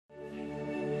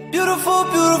Beautiful,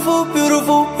 beautiful,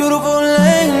 beautiful, beautiful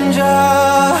angel.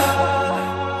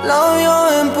 Love your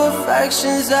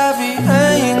imperfections, every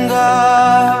anger.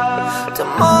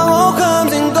 Tomorrow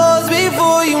comes and goes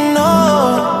before you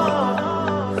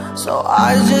know. So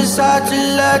I just had to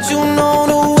let you know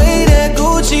the way that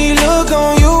Gucci look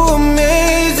on you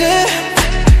amazing.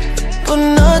 But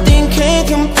nothing can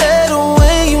compare the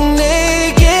way you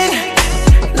naked.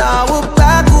 Now we're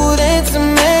backward into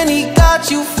many,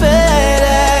 got you fed.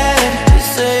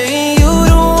 Saying you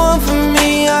the one for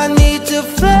me, I need to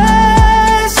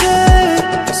flex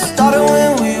it. Started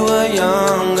when we were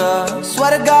younger.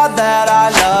 Swear to God that I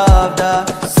loved her.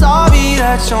 Sorry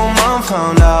that your mom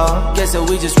found out. Guess that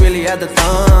we just really had the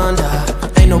thunder.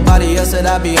 Ain't nobody else that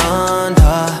I be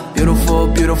under. Beautiful,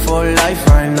 beautiful life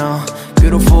right now.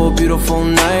 Beautiful, beautiful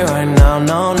night right now.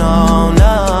 No, no,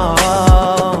 no.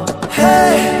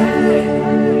 Hey,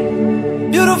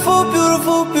 beautiful,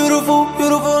 beautiful, beautiful,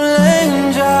 beautiful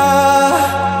angel.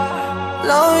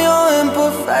 Love your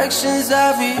imperfections,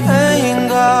 every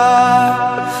anger.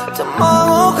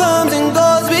 Tomorrow comes and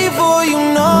goes before you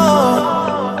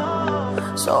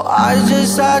know. So I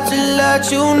just had to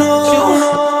let you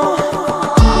know.